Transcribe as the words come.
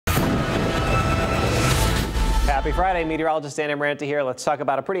Happy Friday, meteorologist Dan Amarante here. Let's talk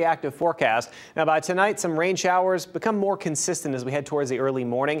about a pretty active forecast. Now, by tonight, some rain showers become more consistent as we head towards the early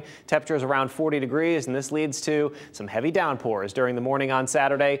morning. Temperatures around 40 degrees, and this leads to some heavy downpours during the morning on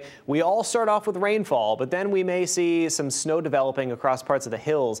Saturday. We all start off with rainfall, but then we may see some snow developing across parts of the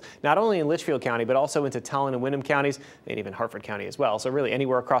hills, not only in Litchfield County, but also into Talon and Windham counties, and even Hartford County as well. So really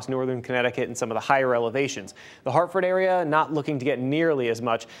anywhere across northern Connecticut and some of the higher elevations. The Hartford area not looking to get nearly as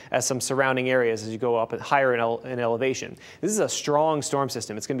much as some surrounding areas as you go up higher in elevation. This is a strong storm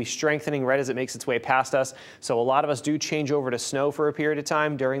system. It's going to be strengthening right as it makes its way past us. So a lot of us do change over to snow for a period of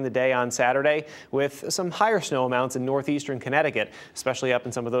time during the day on Saturday, with some higher snow amounts in northeastern Connecticut, especially up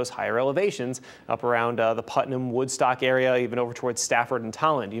in some of those higher elevations up around the Putnam, Woodstock area, even over towards Stafford and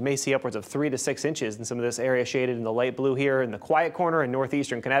Tolland. You may see upwards of 3 to 6 inches in some of this area shaded in the light blue here in the quiet corner in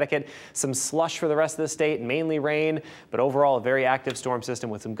northeastern Connecticut. Some slush for the rest of the state, mainly rain, but overall a very active storm system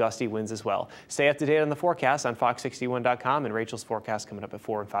with some gusty winds as well. Stay up to date on the forecast on Fox61.com and Rachel's forecast coming up at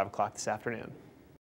 4 and 5 o'clock this afternoon.